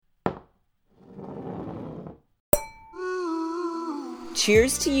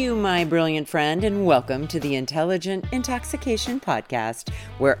Cheers to you, my brilliant friend, and welcome to the Intelligent Intoxication Podcast,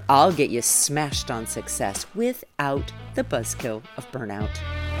 where I'll get you smashed on success without the buzzkill of burnout.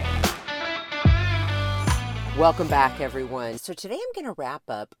 Welcome back, everyone. So today I'm going to wrap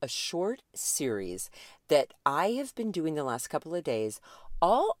up a short series that I have been doing the last couple of days,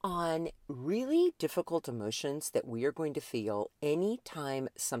 all on really difficult emotions that we are going to feel anytime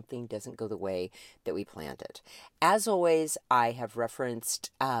something doesn't go the way that we planned it. As always, I have referenced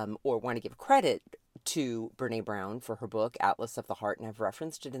or want to give credit to Brené Brown for her book, Atlas of the Heart, and I've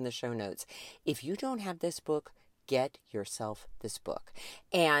referenced it in the show notes. If you don't have this book, get yourself this book.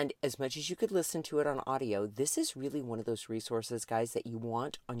 And as much as you could listen to it on audio, this is really one of those resources, guys, that you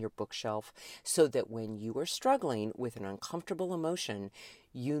want on your bookshelf so that when you are struggling with an uncomfortable emotion,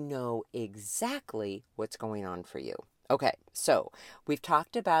 you know exactly what's going on for you. Okay, so we've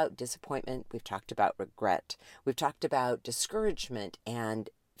talked about disappointment, we've talked about regret, we've talked about discouragement and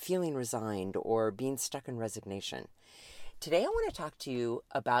feeling resigned or being stuck in resignation. Today, I want to talk to you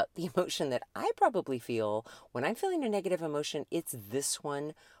about the emotion that I probably feel when I'm feeling a negative emotion. It's this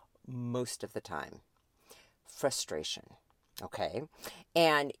one most of the time. Frustration. Okay?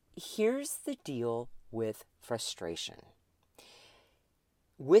 And here's the deal with frustration.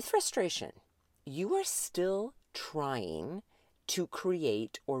 With frustration, you are still trying to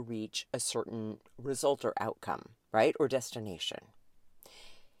create or reach a certain result or outcome, right? Or destination.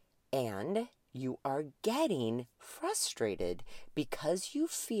 And you are getting frustrated because you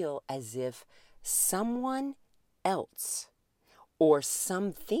feel as if someone else or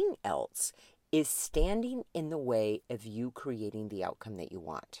something else is standing in the way of you creating the outcome that you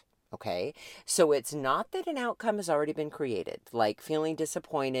want. Okay? So it's not that an outcome has already been created, like feeling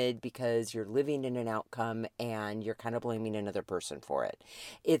disappointed because you're living in an outcome and you're kind of blaming another person for it.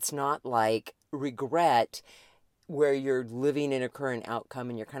 It's not like regret where you're living in a current outcome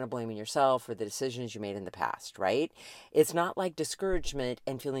and you're kind of blaming yourself for the decisions you made in the past, right? It's not like discouragement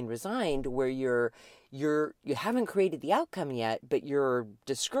and feeling resigned where you haven't created the outcome yet, but you're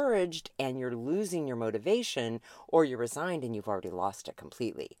discouraged and you're losing your motivation, or you're resigned and you've already lost it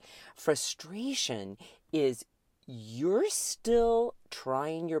completely. Frustration is you're still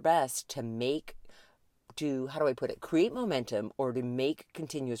trying your best to create momentum or to make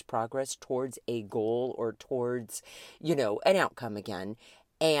continuous progress towards a goal or towards, an outcome again.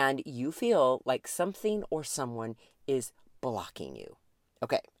 And you feel like something or someone is blocking you.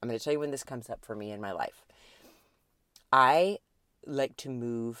 Okay, I'm going to tell you when this comes up for me in my life. I like to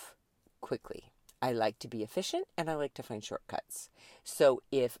move quickly. I like to be efficient and I like to find shortcuts. So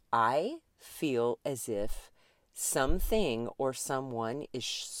if I feel as if something or someone is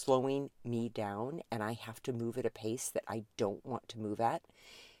slowing me down and I have to move at a pace that I don't want to move at,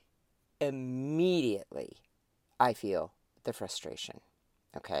 immediately I feel the frustration.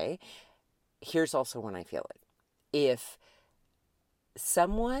 Okay? Here's also when I feel it. If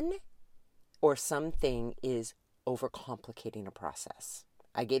someone or something is overcomplicating a process.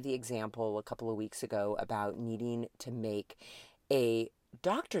 I gave the example a couple of weeks ago about needing to make a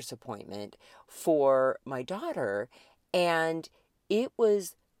doctor's appointment for my daughter, and it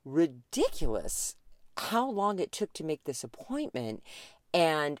was ridiculous how long it took to make this appointment.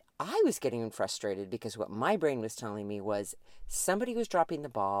 And I was getting frustrated because what my brain was telling me was somebody was dropping the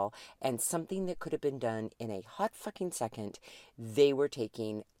ball, and something that could have been done in a hot fucking second, they were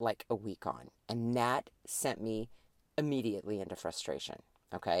taking like a week on. And that sent me immediately into frustration.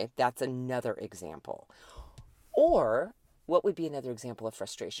 Okay, that's another example. Or what would be another example of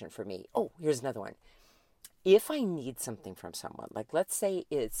frustration for me? Oh, here's another one. If I need something from someone, like let's say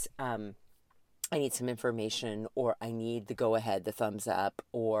it's I need some information, or I need the go-ahead, the thumbs up,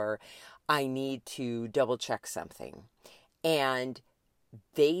 or I need to double check something, and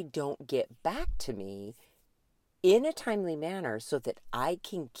they don't get back to me in a timely manner so that I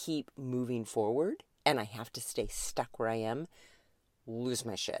can keep moving forward and I have to stay stuck where I am, lose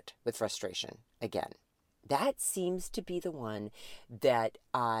my shit with frustration again. That seems to be the one that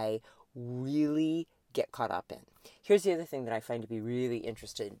I really get caught up in. Here's the other thing that I find to be really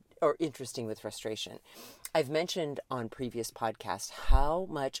interesting with frustration. I've mentioned on previous podcasts how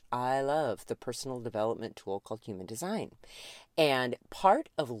much I love the personal development tool called Human Design. And part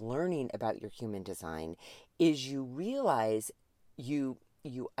of learning about your human design is you realize you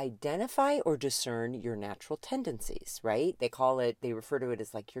identify or discern your natural tendencies, right? They refer to it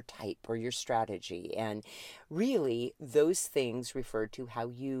as like your type or your strategy. And really, those things refer to how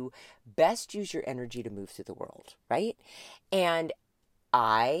you best use your energy to move through the world, right? And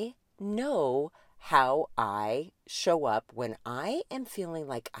I know how I show up when I am feeling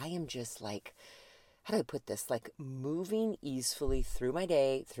like I am just like how do I put this? Like moving easily through my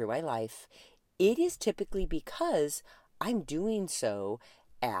day, through my life, it is typically because I'm doing so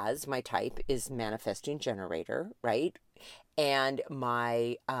as my type is manifesting generator, right? And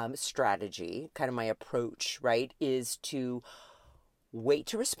my strategy, kind of my approach, right, is to wait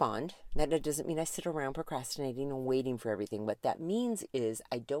to respond. That doesn't mean I sit around procrastinating and waiting for everything. What that means is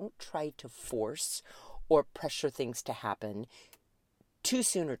I don't try to force or pressure things to happen too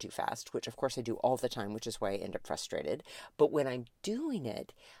soon or too fast, which of course I do all the time, which is why I end up frustrated. But when I'm doing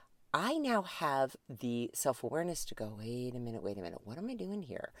it, I now have the self-awareness to go, wait a minute, what am I doing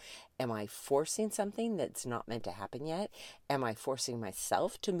here? Am I forcing something that's not meant to happen yet? Am I forcing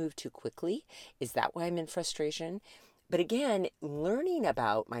myself to move too quickly? Is that why I'm in frustration? But again, learning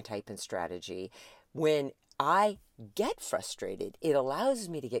about my type and strategy, when I get frustrated, it allows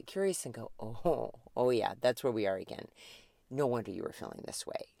me to get curious and go, oh yeah, that's where we are again. No wonder you were feeling this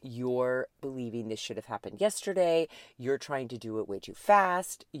way. You're believing this should have happened yesterday. You're trying to do it way too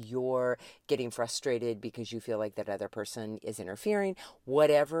fast. You're getting frustrated because you feel like that other person is interfering.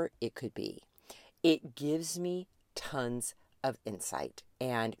 Whatever it could be. It gives me tons of insight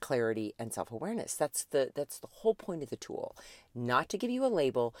and clarity and self-awareness. That's the whole point of the tool. Not to give you a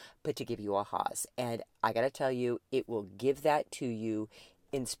label, but to give you ahas. And I got to tell you, it will give that to you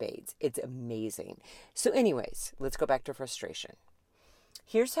in spades. It's amazing. So anyways, let's go back to frustration.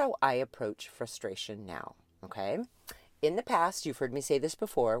 Here's how I approach frustration now, okay? In the past, you've heard me say this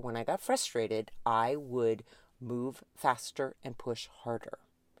before, when I got frustrated, I would move faster and push harder.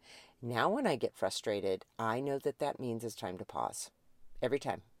 Now when I get frustrated, I know that means it's time to pause. Every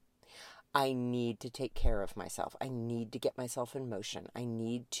time. I need to take care of myself. I need to get myself in motion. I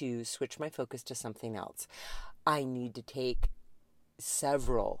need to switch my focus to something else. I need to take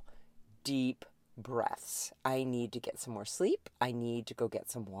several deep breaths. I need to get some more sleep. I need to go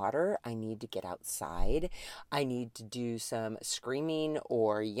get some water. I need to get outside. I need to do some screaming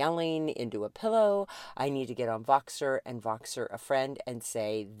or yelling into a pillow. I need to get on Voxer and Voxer a friend and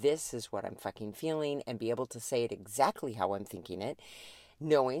say, this is what I'm fucking feeling, and be able to say it exactly how I'm thinking it,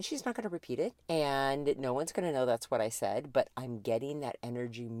 knowing she's not going to repeat it and no one's going to know that's what I said, but I'm getting that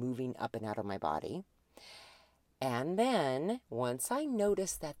energy moving up and out of my body. And then once I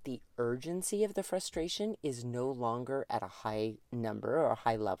notice that the urgency of the frustration is no longer at a high number or a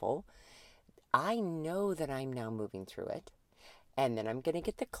high level, I know that I'm now moving through it. And then I'm going to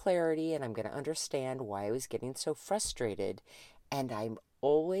get the clarity and I'm going to understand why I was getting so frustrated. And I'm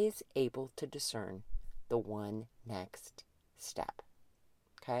always able to discern the one next step.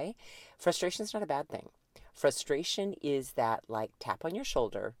 Okay? Frustration is not a bad thing. Frustration is that like tap on your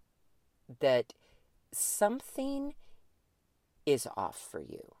shoulder that something is off for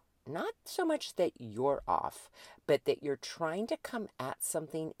you. Not so much that you're off, but that you're trying to come at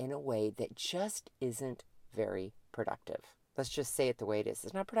something in a way that just isn't very productive. Let's just say it the way it is.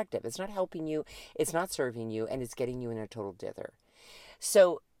 It's not productive. It's not helping you. It's not serving you, and it's getting you in a total dither.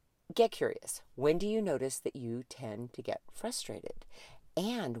 So get curious. When do you notice that you tend to get frustrated?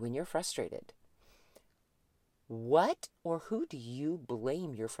 And when you're frustrated, what or who do you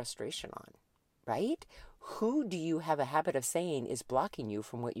blame your frustration on? Right? Who do you have a habit of saying is blocking you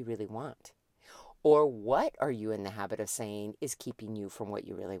from what you really want? Or what are you in the habit of saying is keeping you from what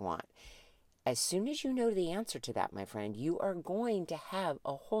you really want? As soon as you know the answer to that, my friend, you are going to have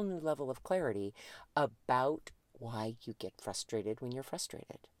a whole new level of clarity about why you get frustrated when you're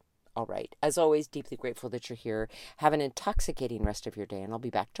frustrated. All right. As always, deeply grateful that you're here. Have an intoxicating rest of your day, and I'll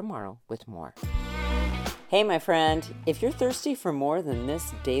be back tomorrow with more. Hey, my friend, if you're thirsty for more than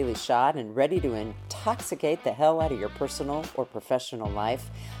this daily shot and ready to intoxicate the hell out of your personal or professional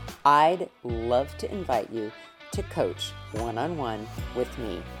life, I'd love to invite you to coach one-on-one with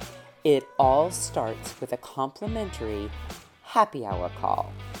me. It all starts with a complimentary happy hour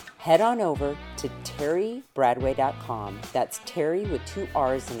call. Head on over to terrybradway.com. That's Terry with 2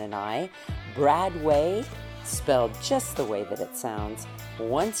 R's and an I. Bradway, spelled just the way that it sounds.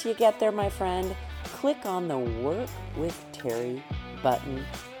 Once you get there, my friend, click on the Work with Terry button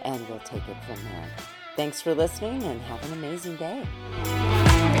and we'll take it from there. Thanks for listening and have an amazing day.